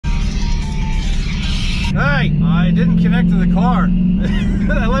Hey, I didn't connect to the car.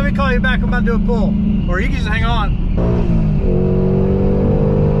 Let me call you back. I'm about to do a pull. Or you can just hang on.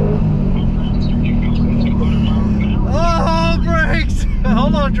 Oh, brakes!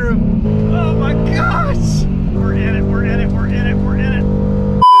 Hold on, Drew. Oh my gosh! We're in it, we're in it, we're in it, we're in it.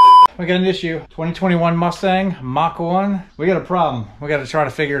 We got an issue. 2021 Mustang, Mach 1. We got a problem. We got to try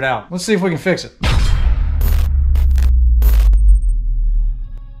to figure it out. Let's see if we can fix it.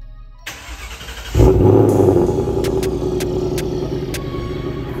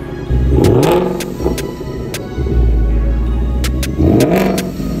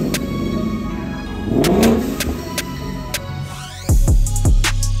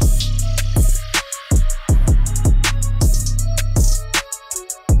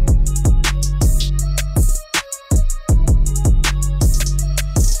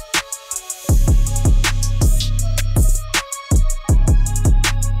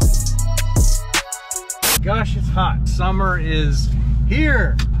 Gosh, it's hot. Summer is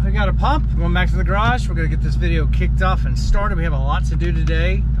here. I got a pump. Going back to the garage. We're gonna get this video kicked off and started. We have a lot to do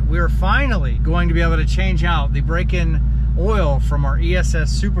today. We are finally going to be able to change out the break-in oil from our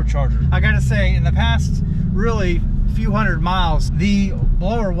ESS Supercharger. I gotta say, in the past really few hundred miles, the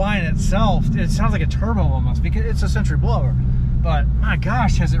blower whine itself, it sounds like a turbo almost because it's a Century blower. But my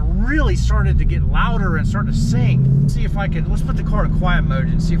gosh, has it really started to get louder and start to sing. See if I can, let's put the car in quiet mode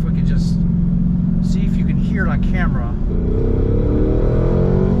and see if we can just see if you can hear it on camera.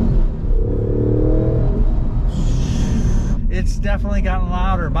 It's definitely gotten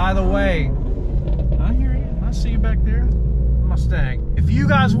louder. By the way, I hear you. I see you back there. Mustang. If you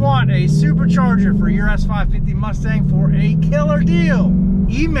guys want a supercharger for your S550 Mustang for a killer deal,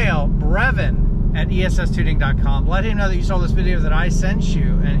 email brevin at esstuning.com. Let him know that you saw this video that I sent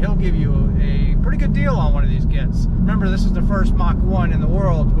you, and he'll give you a pretty good deal on one of these kits. Remember, this is the first Mach 1 in the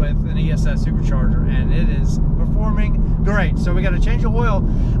world with an ESS Supercharger, and it is performing great. So we got to change the oil,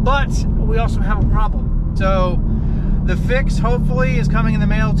 but we also have a problem. So the fix hopefully is coming in the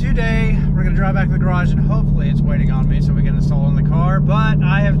mail today. We're going to drive back to the garage, and hopefully it's waiting on me so we can install it in the car. But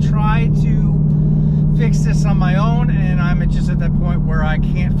I have tried to fix this on my own, and I'm just at that point where I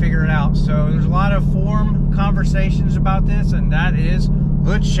can't figure it out. So there's a lot of forum conversations about this, and that is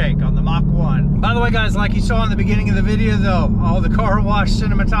hood shake on the Mach 1. By the way, guys, like you saw in the beginning of the video though, all the car wash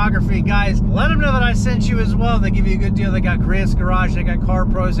cinematography, guys, let them know that I sent you as well. They give you a good deal. They got Chris Garage, they got Car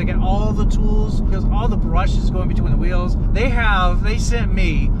Pros, they got all the tools, because all the brushes going between the wheels. They sent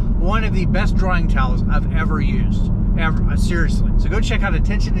me one of the best drying towels I've ever used. Ever, seriously. So go check out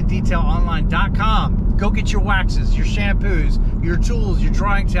attentiontodetailonline.com. Go get your waxes, your shampoos, your tools, your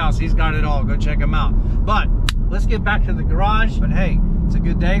drying towels. He's got it all. Go check him out. But let's get back to the garage. But hey, it's a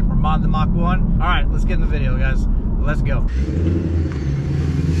good day. We're modding the Mach 1. All right, let's get in the video, guys. Let's go.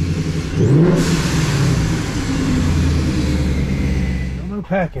 No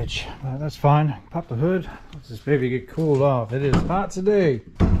package. That's fine. Pop the hood. Let this baby get cooled off. It is hot today.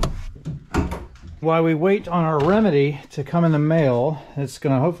 While we wait on our remedy to come in the mail, it's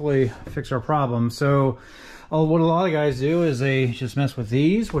going to hopefully fix our problem. So what a lot of guys do is they just mess with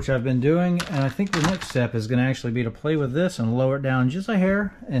these, which I've been doing, and I think the next step is going to actually be to play with this and lower it down just a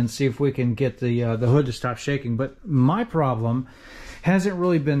hair and see if we can get the hood to stop shaking. But my problem hasn't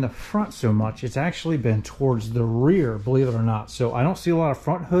really been the front so much. It's actually been towards the rear, believe it or not. So I don't see a lot of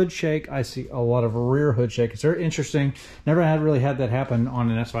front hood shake. I see a lot of rear hood shake. It's very interesting. Never really had that happen on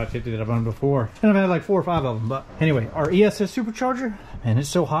an S550 that I've owned before. And I've had like 4 or 5 of them. But anyway, our ESS Supercharger, man, it's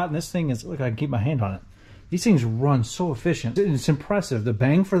so hot, and this thing is, look, I can keep my hand on it. These things run so efficient. It's impressive. The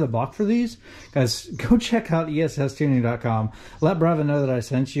bang for the buck for these. Guys, go check out ESStuning.com. Let Brevin know that I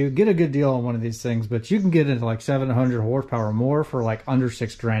sent you. Get a good deal on one of these things, but you can get into like 700 horsepower more for like under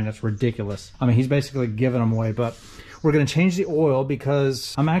 6 grand. That's ridiculous. I mean, he's basically giving them away, but we're going to change the oil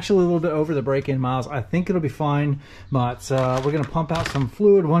because I'm actually a little bit over the break-in miles. I think it'll be fine, but we're going to pump out some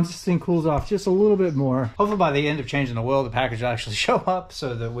fluid once this thing cools off just a little bit more. Hopefully by the end of changing the oil, the package will actually show up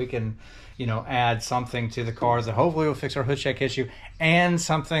so that we can, you know, add something to the cars that hopefully will fix our hood shake issue, and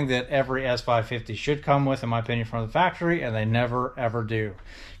something that every S550 should come with, in my opinion, from the factory, and they never ever do.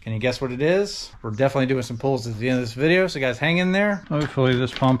 Can you guess what it is? We're definitely doing some pulls at the end of this video, so guys, hang in there. Hopefully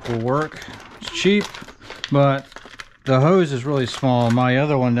this pump will work. It's cheap, but the hose is really small. My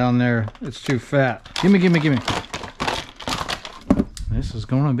other one down there, it's too fat. Gimme. This is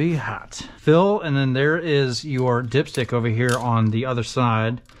gonna be hot. Fill, and then there is your dipstick over here on the other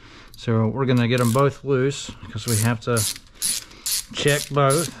side. So we're gonna get them both loose because we have to check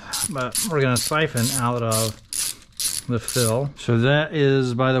both, but we're gonna siphon out of the fill. So that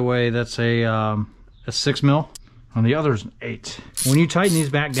is, by the way, that's a 6 mil. On the other's an 8. When you tighten these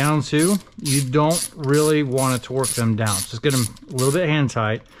back down too, you don't really want to torque them down. Just get them a little bit hand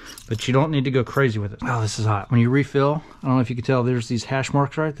tight, but you don't need to go crazy with it. Oh, this is hot. When you refill, I don't know if you can tell, there's these hash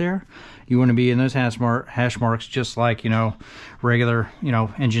marks right there. You want to be in those hash marks, just like, you know, regular, you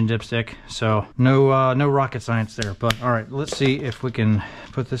know, engine dipstick. So no rocket science there. But all right, let's see if we can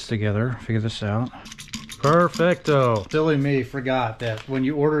put this together, figure this out. Perfecto. Silly me, forgot that when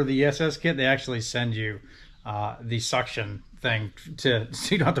you order the ESS kit, they actually send you the suction thing so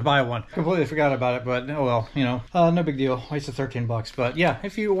you don't have to buy one. Completely forgot about it, but oh well, you know, no big deal. Wasted 13 bucks. But yeah,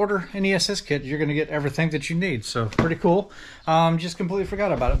 if you order an ESS kit, you're gonna get everything that you need. So pretty cool. Just completely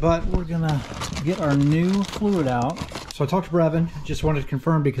forgot about it. But we're gonna get our new fluid out. So I talked to Brevin, just wanted to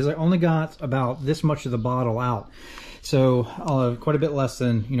confirm because I only got about this much of the bottle out. So quite a bit less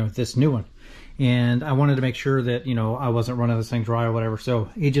than, you know, this new one. And I wanted to make sure that, you know, I wasn't running this thing dry or whatever. So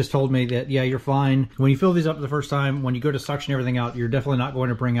he just told me that, yeah, you're fine. When you fill these up the first time, when you go to suction everything out, you're definitely not going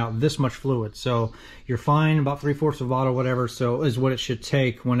to bring out this much fluid. So you're fine, about 3/4 of a bottle, whatever. So is what it should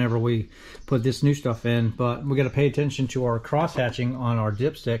take whenever we put this new stuff in. But we got to pay attention to our cross hatching on our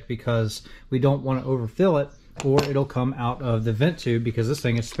dipstick because we don't want to overfill it or it'll come out of the vent tube because this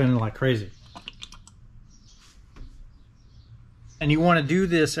thing is spinning like crazy. And you want to do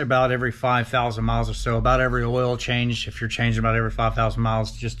this about every 5,000 miles or so, about every oil change. If you're changing about every 5,000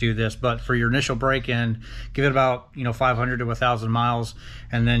 miles, just do this. But for your initial break-in, give it about, you know, 500 to 1,000 miles,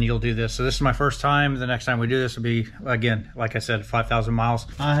 and then you'll do this. So this is my first time. The next time we do this will be, again, like I said, 5,000 miles.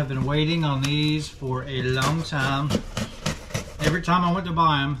 I have been waiting on these for a long time. Every time I went to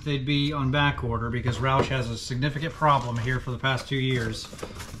buy them, they'd be on back order because Roush has a significant problem here for the past 2 years.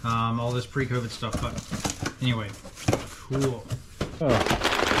 All this pre-COVID stuff, but anyway, cool.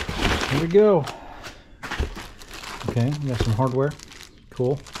 Oh, here we go. Okay, we got some hardware.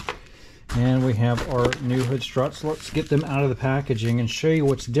 Cool. And we have our new hood struts. Let's get them out of the packaging and show you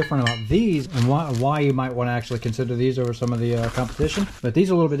what's different about these and why you might want to actually consider these over some of the competition. But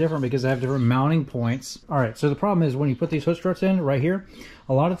these are a little bit different because they have different mounting points. All right, so the problem is when you put these hood struts in right here,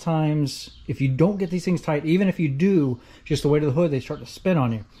 a lot of times if you don't get these things tight, even if you do, just the weight of the hood, they start to spin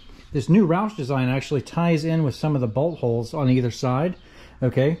on you. This new Roush design actually ties in with some of the bolt holes on either side,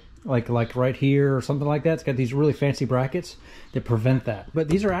 okay? Like right here or something like that. It's got these really fancy brackets that prevent that. But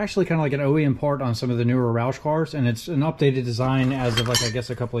these are actually kind of like an OEM part on some of the newer Roush cars, and it's an updated design as of like, I guess,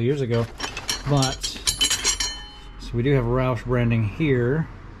 a couple of years ago. But, so we do have Roush branding here,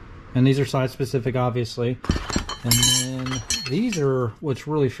 and these are side specific, obviously. And then these are what's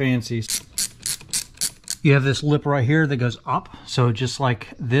really fancy. You have this lip right here that goes up, so just like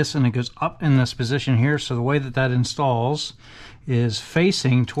this, and it goes up in this position here. So the way that that installs is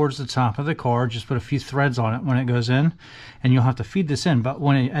facing towards the top of the car. Just put a few threads on it when it goes in, and you'll have to feed this in. But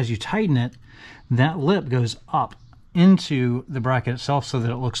as you tighten it, that lip goes up into the bracket itself so that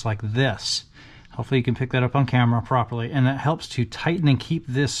it looks like this. Hopefully you can pick that up on camera properly, and that helps to tighten and keep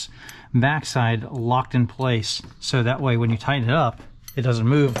this backside locked in place. So that way when you tighten it up, it doesn't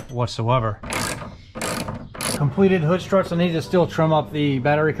move whatsoever. Completed hood struts. I need to still trim up the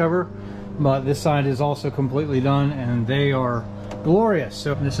battery cover, but this side is also completely done and they are glorious.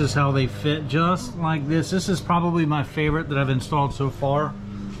 So this is how they fit, just like this. This is probably my favorite that I've installed so far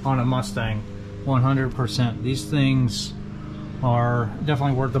on a Mustang, 100%. These things are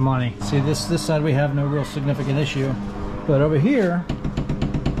definitely worth the money. See, this side we have no real significant issue, but over here,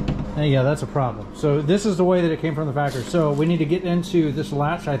 yeah, that's a problem. So this is the way that it came from the factory. So we need to get into this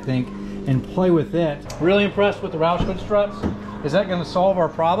latch, I think, and play with it. Really impressed with the Roush hood struts. Is that going to solve our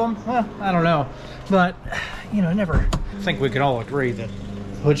problem? Well, I don't know, but you know, I think we can all agree that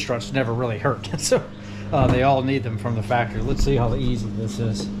hood struts never really hurt. So they all need them from the factory. Let's see how easy this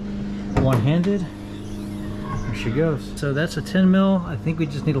is. One-handed. There she goes. So that's a 10 mil. I think we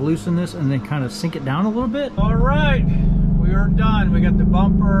just need to loosen this and then kind of sink it down a little bit. All right, we are done. We got the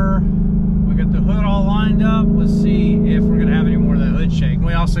bumper, we got the hood all lined up. Let's see if we're gonna have any more of that hood shake.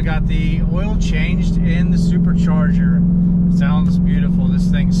 We also got the oil changed in the supercharger. Sounds beautiful. This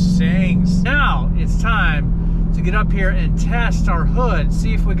thing sings. Now it's time to get up here and test our hood,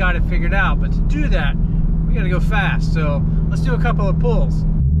 see if we got it figured out. But to do that, we gotta go fast. So let's do a couple of pulls. I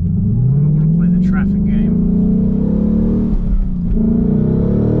don't want to play the traffic game.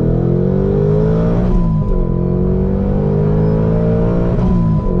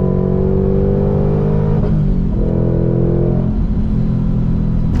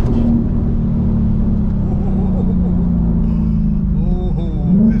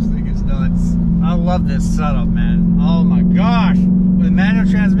 love this setup, man. Oh my gosh. With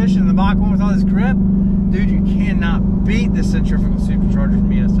manual transmission and the Mach 1 with all this grip, dude, you cannot beat the centrifugal supercharger from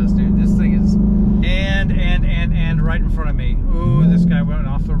ESS, dude. This thing is, and right in front of me. Ooh, this guy went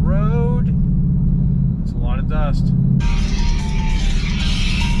off the road. It's a lot of dust.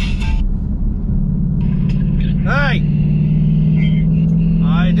 Hey!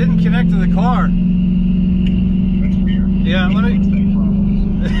 I didn't connect to the car. Yeah,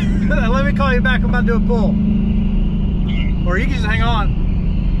 let me call you back. I'm about to do a pull. Or you can just hang on.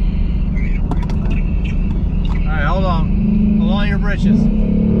 Alright, hold on. Hold on to your britches.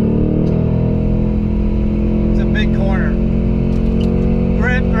 It's a big corner.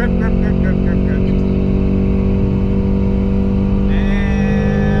 Grip, grip, grip, grip, grip, grip, grip.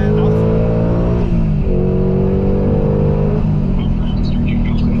 And off.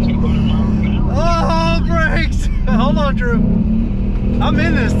 Oh, brakes! Hold on, Drew. I'm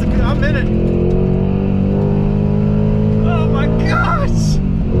in this. I'm in it. Oh my gosh!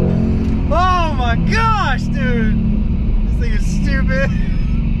 Oh my gosh, dude! This thing is stupid.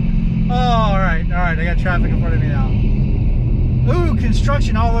 Oh, alright, alright, I got traffic in front of me now. Ooh,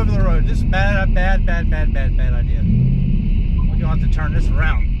 construction all over the road. This is bad idea. We're gonna have to turn this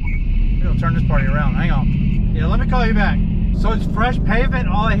around. We're gonna turn this party around. Hang on. Yeah, let me call you back. So it's fresh pavement,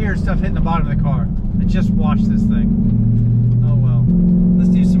 all I hear is stuff hitting the bottom of the car. I just watched this thing. Oh well. Let's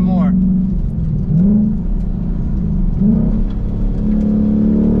do some more.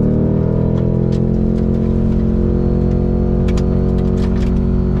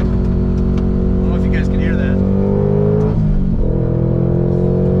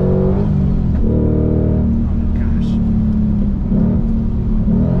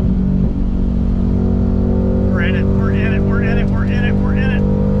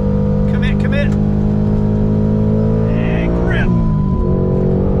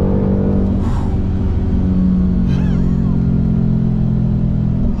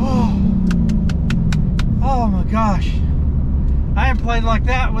 Gosh, I haven't played like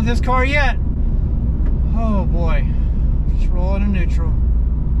that with this car yet. Oh boy, just rolling in neutral.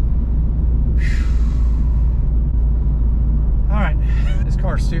 All right, this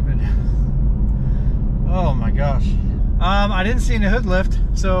car's stupid. Oh my gosh. I didn't see any hood lift,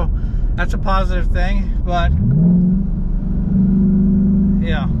 so that's a positive thing. But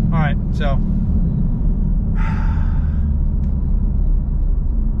yeah, all right, so.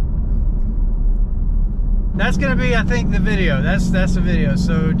 That's gonna be, I think, the video. That's the video.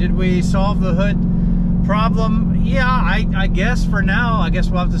 So did we solve the hood problem? Yeah, I guess for now. I guess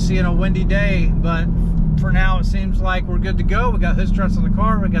we'll have to see in a windy day, but for now it seems like we're good to go. We got hood struts on the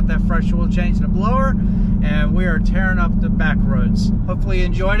car, we got that fresh oil change in the blower, and we are tearing up the back roads. Hopefully you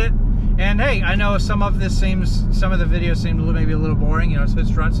enjoyed it. And hey, I know some of the videos seemed maybe a little boring, you know, it's hood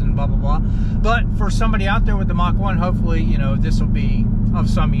struts and blah blah blah. But for somebody out there with the Mach 1, hopefully, you know, this will be of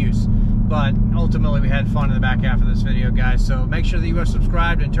some use. But ultimately, we had fun in the back half of this video, guys. So make sure that you are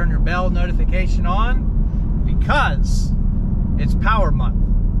subscribed and turn your bell notification on, because it's Power Month.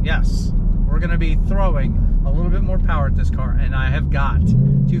 Yes, we're going to be throwing a little bit more power at this car, and I have got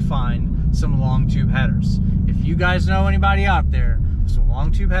to find some long tube headers. If you guys know anybody out there with some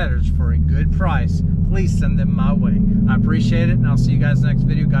long tube headers for a good price, please send them my way. I appreciate it, and I'll see you guys in the next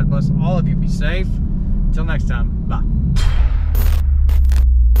video. God bless all of you. Be safe. Until next time, bye.